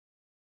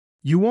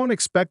You won't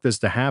expect this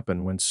to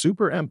happen when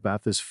Super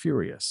Empath is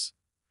furious.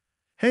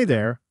 Hey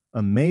there,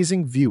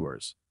 amazing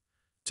viewers.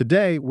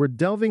 Today, we're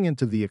delving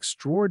into the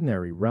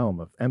extraordinary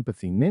realm of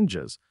empathy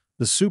ninjas,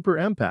 the Super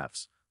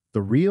Empaths,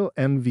 the real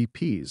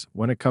MVPs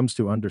when it comes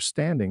to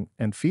understanding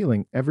and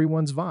feeling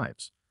everyone's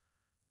vibes.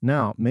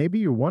 Now, maybe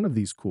you're one of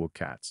these cool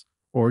cats,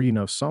 or you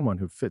know someone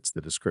who fits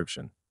the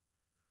description.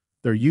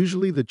 They're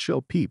usually the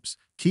chill peeps,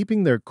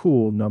 keeping their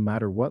cool no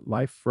matter what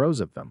life throws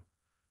at them.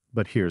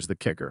 But here's the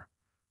kicker.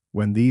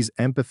 When these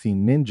empathy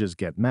ninjas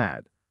get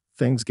mad,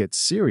 things get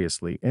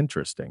seriously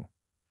interesting.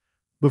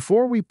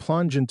 Before we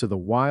plunge into the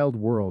wild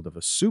world of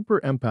a super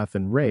empath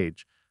in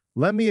rage,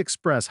 let me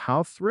express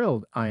how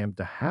thrilled I am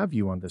to have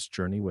you on this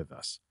journey with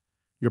us.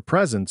 Your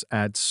presence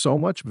adds so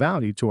much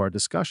value to our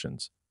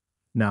discussions.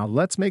 Now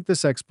let's make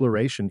this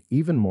exploration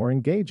even more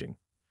engaging.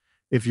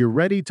 If you're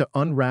ready to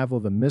unravel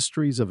the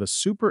mysteries of a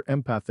super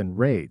empath in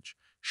rage,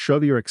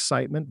 show your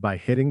excitement by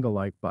hitting the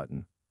like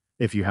button.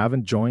 If you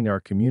haven't joined our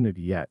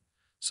community yet,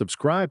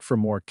 subscribe for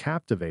more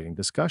captivating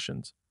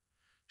discussions.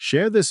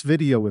 Share this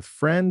video with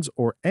friends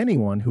or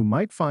anyone who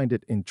might find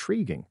it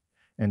intriguing,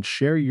 and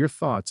share your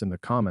thoughts in the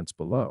comments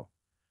below.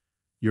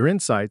 Your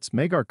insights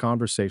make our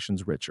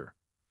conversations richer.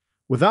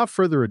 Without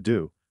further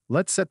ado,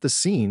 let's set the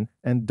scene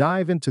and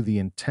dive into the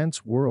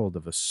intense world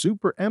of a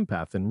super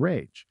empath in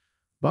rage.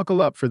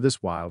 Buckle up for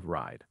this wild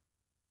ride.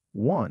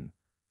 1.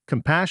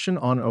 Compassion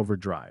on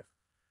overdrive.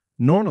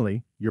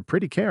 Normally, you're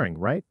pretty caring,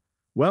 right?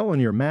 Well, when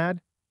you're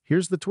mad,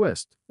 here's the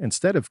twist.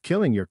 Instead of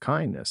killing your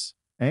kindness,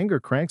 anger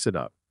cranks it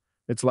up.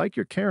 It's like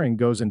your caring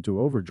goes into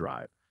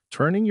overdrive,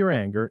 turning your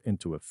anger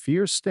into a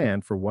fierce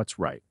stand for what's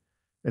right.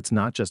 It's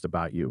not just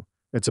about you.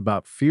 It's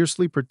about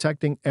fiercely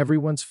protecting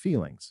everyone's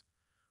feelings.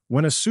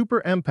 When a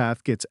super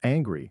empath gets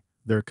angry,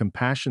 their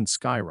compassion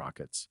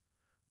skyrockets.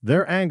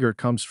 Their anger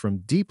comes from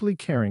deeply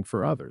caring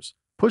for others,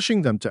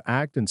 pushing them to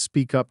act and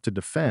speak up to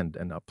defend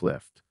and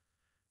uplift.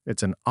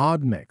 It's an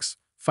odd mix,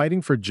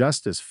 fighting for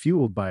justice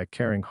fueled by a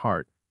caring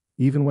heart,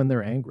 even when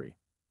they're angry.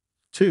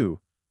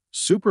 2.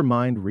 Super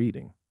mind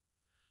reading.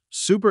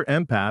 Super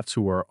empaths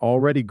who are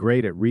already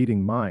great at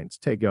reading minds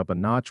take up a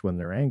notch when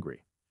they're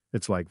angry.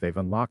 It's like they've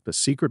unlocked a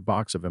secret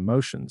box of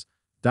emotions,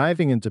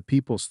 diving into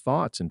people's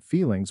thoughts and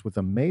feelings with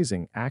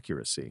amazing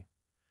accuracy.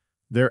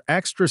 Their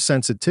extra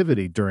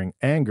sensitivity during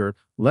anger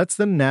lets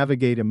them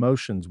navigate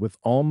emotions with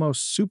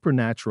almost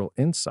supernatural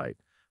insight,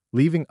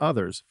 leaving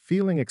others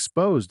feeling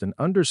exposed and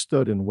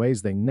understood in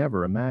ways they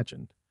never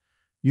imagined.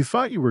 You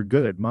thought you were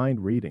good at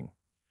mind reading.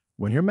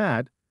 When you're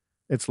mad,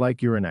 it's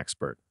like you're an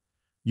expert.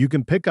 You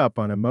can pick up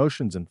on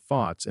emotions and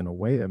thoughts in a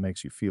way that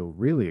makes you feel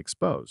really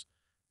exposed.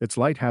 It's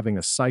like having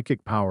a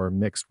psychic power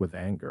mixed with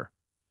anger.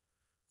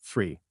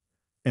 3.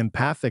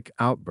 Empathic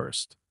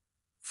outburst.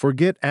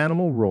 Forget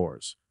animal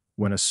roars.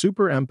 When a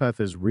super empath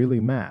is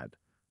really mad,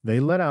 they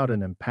let out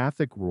an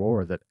empathic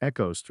roar that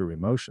echoes through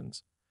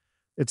emotions.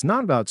 It's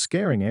not about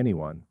scaring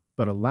anyone,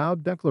 but a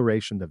loud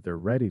declaration that they're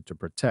ready to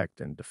protect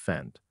and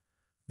defend.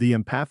 The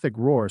empathic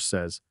roar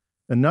says,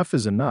 "Enough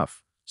is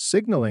enough,"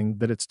 signaling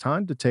that it's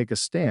time to take a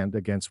stand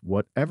against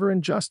whatever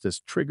injustice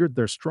triggered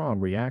their strong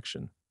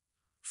reaction.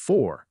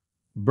 4.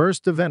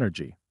 Burst of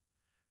energy.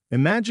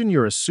 Imagine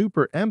you're a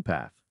super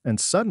empath, and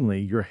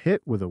suddenly you're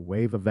hit with a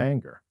wave of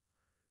anger.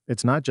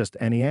 It's not just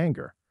any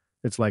anger.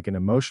 It's like an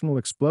emotional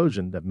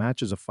explosion that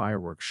matches a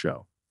fireworks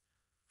show.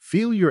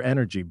 Feel your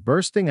energy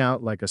bursting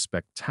out like a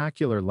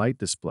spectacular light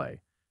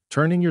display,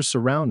 turning your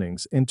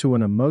surroundings into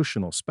an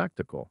emotional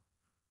spectacle.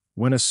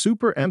 When a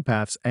super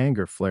empath's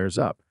anger flares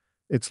up,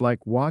 it's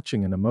like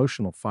watching an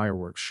emotional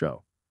fireworks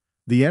show.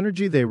 The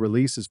energy they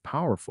release is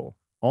powerful,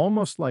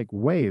 almost like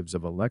waves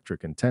of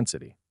electric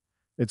intensity.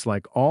 It's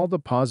like all the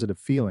positive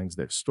feelings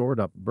they've stored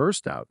up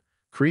burst out,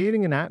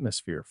 creating an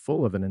atmosphere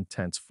full of an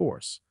intense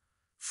force.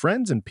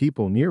 Friends and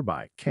people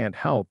nearby can't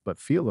help but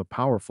feel the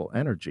powerful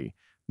energy,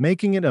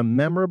 making it a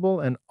memorable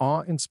and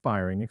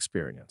awe-inspiring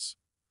experience.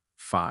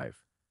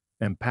 5.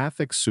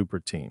 Empathic super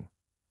team.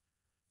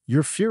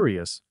 You're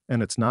furious,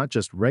 and it's not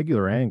just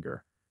regular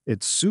anger,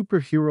 it's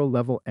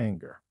superhero-level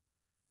anger.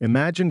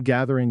 Imagine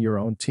gathering your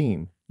own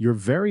team, your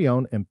very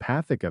own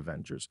empathic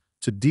Avengers,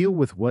 to deal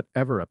with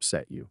whatever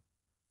upset you.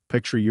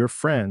 Picture your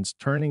friends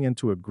turning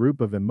into a group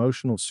of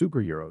emotional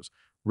superheroes,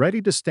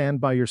 ready to stand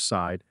by your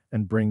side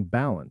and bring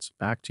balance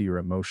back to your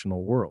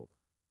emotional world.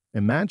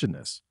 Imagine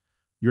this,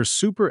 your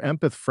super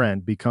empath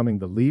friend becoming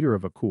the leader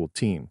of a cool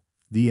team,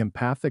 the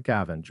Empathic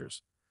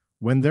Avengers.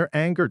 When their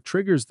anger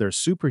triggers their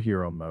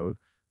superhero mode,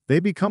 they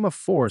become a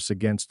force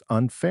against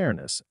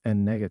unfairness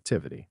and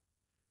negativity.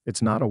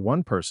 It's not a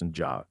one-person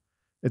job.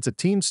 It's a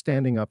team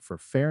standing up for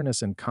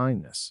fairness and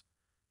kindness.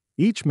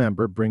 Each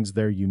member brings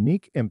their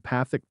unique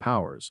empathic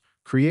powers,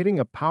 creating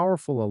a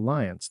powerful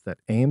alliance that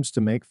aims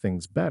to make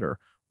things better,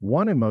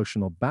 one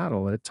emotional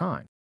battle at a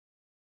time.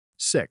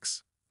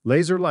 6.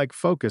 Laser-like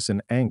focus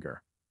in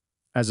anger.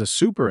 As a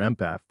super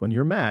empath, when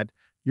you're mad,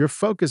 your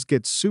focus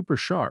gets super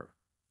sharp.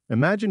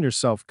 Imagine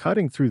yourself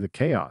cutting through the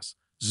chaos,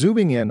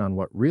 zooming in on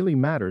what really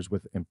matters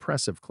with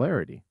impressive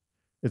clarity.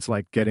 It's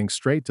like getting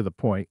straight to the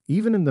point,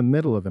 even in the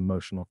middle of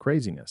emotional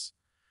craziness.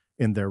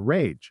 In their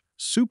rage,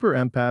 super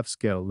empaths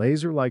get a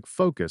laser-like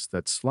focus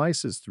that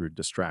slices through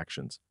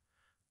distractions.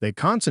 They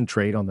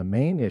concentrate on the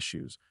main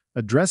issues,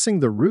 addressing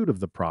the root of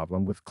the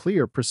problem with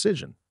clear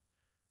precision.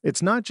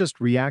 It's not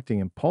just reacting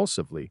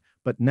impulsively,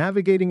 but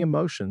navigating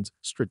emotions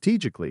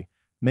strategically,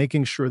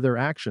 making sure their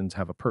actions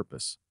have a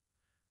purpose.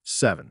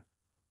 7.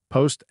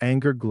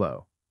 Post-anger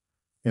glow.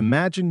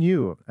 Imagine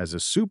you, as a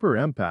super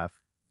empath,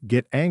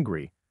 get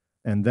angry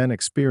and then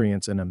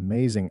experience an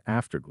amazing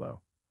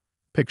afterglow.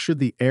 Picture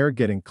the air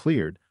getting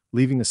cleared,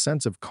 leaving a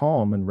sense of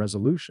calm and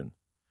resolution.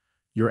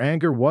 Your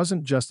anger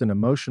wasn't just an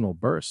emotional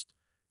burst.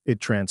 It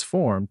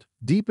transformed,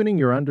 deepening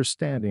your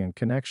understanding and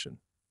connection.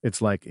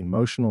 It's like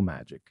emotional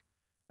magic.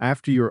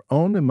 After your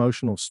own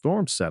emotional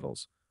storm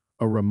settles,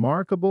 a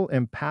remarkable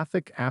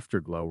empathic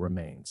afterglow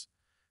remains.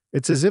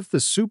 It's as if the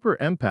super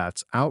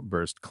empath's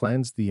outburst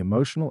cleansed the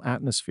emotional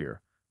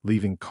atmosphere,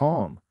 leaving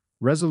calm,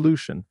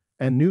 resolution,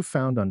 and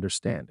newfound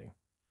understanding.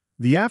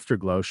 The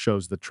afterglow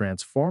shows the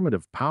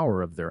transformative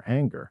power of their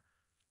anger,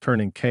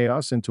 turning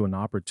chaos into an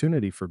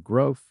opportunity for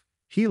growth,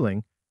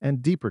 healing,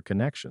 and deeper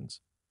connections.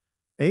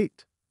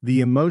 8.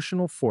 The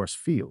emotional force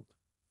field.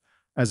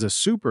 As a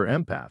super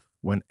empath,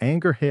 when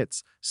anger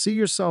hits, see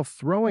yourself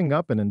throwing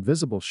up an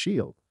invisible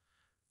shield.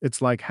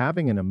 It's like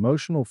having an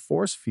emotional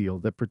force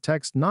field that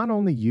protects not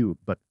only you,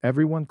 but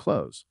everyone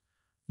close.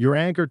 Your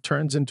anger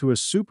turns into a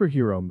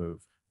superhero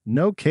move,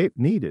 no cape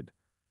needed.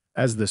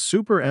 As the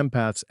super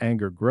empath's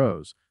anger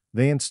grows,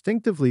 they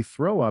instinctively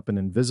throw up an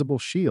invisible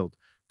shield,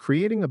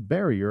 creating a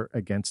barrier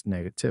against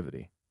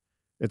negativity.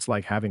 It's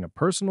like having a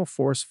personal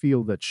force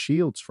field that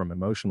shields from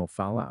emotional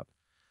fallout.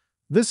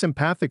 This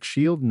empathic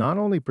shield not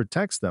only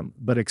protects them,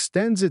 but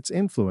extends its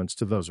influence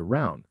to those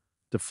around,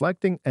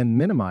 deflecting and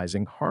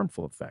minimizing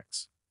harmful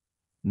effects.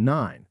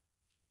 9.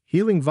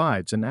 Healing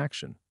vibes in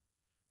action.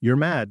 You're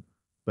mad,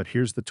 but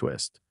here's the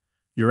twist.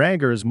 Your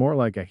anger is more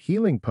like a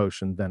healing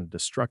potion than a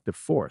destructive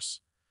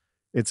force.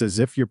 It's as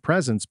if your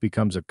presence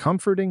becomes a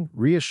comforting,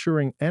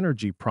 reassuring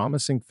energy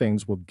promising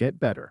things will get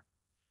better.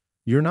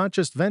 You're not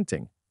just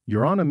venting,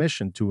 you're on a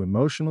mission to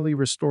emotionally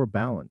restore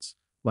balance,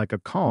 like a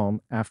calm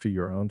after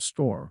your own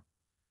storm.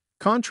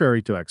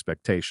 Contrary to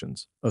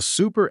expectations, a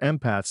super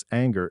empath's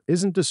anger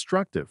isn't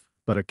destructive,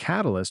 but a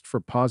catalyst for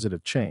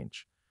positive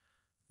change.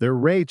 Their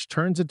rage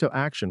turns into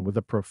action with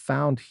a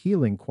profound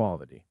healing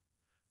quality.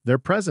 Their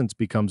presence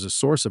becomes a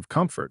source of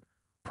comfort,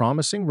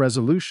 promising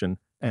resolution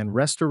and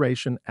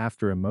restoration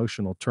after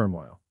emotional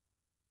turmoil.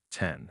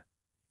 10.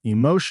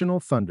 Emotional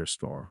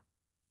thunderstorm.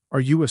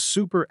 Are you a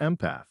super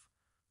empath?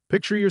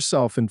 Picture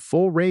yourself in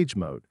full rage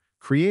mode,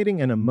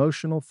 creating an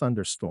emotional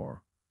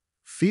thunderstorm.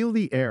 Feel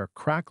the air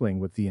crackling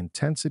with the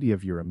intensity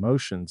of your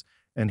emotions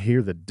and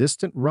hear the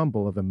distant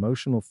rumble of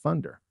emotional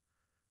thunder.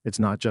 It's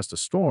not just a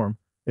storm,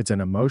 it's an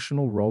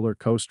emotional roller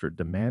coaster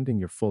demanding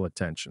your full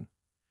attention.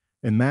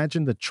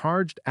 Imagine the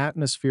charged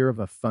atmosphere of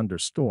a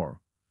thunderstorm.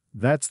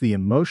 That's the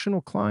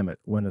emotional climate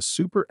when a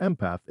super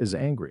empath is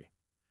angry.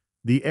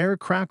 The air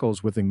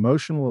crackles with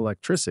emotional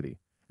electricity,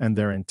 and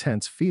their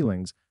intense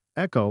feelings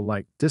echo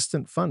like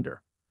distant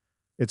thunder.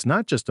 It's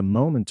not just a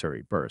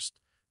momentary burst,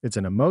 it's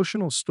an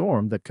emotional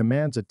storm that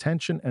commands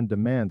attention and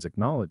demands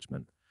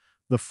acknowledgement.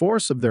 The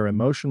force of their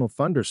emotional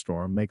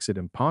thunderstorm makes it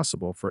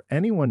impossible for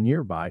anyone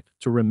nearby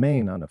to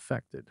remain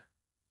unaffected.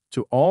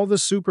 To all the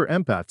super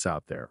empaths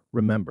out there,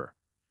 remember,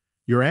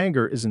 your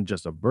anger isn't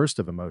just a burst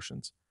of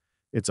emotions.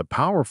 It's a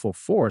powerful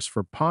force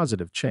for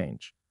positive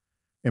change.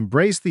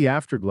 Embrace the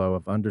afterglow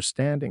of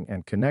understanding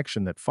and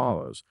connection that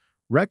follows,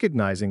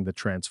 recognizing the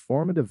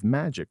transformative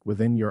magic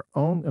within your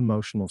own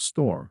emotional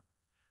storm.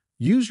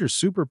 Use your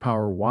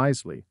superpower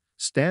wisely,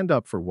 stand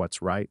up for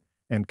what's right,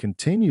 and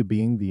continue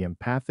being the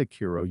empathic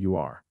hero you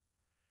are.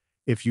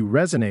 If you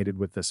resonated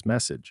with this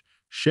message,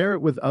 share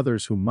it with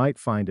others who might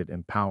find it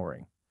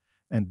empowering.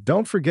 And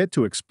don't forget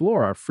to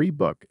explore our free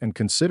book and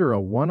consider a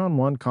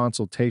one-on-one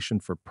consultation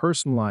for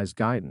personalized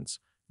guidance.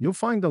 You'll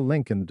find a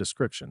link in the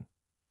description.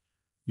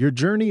 Your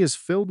journey is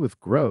filled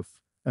with growth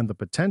and the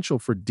potential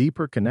for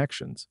deeper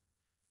connections.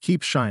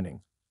 Keep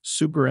shining,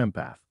 Super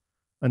Empath.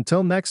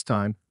 Until next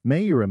time,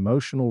 may your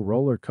emotional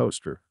roller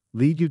coaster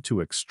lead you to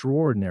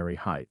extraordinary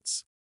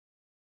heights.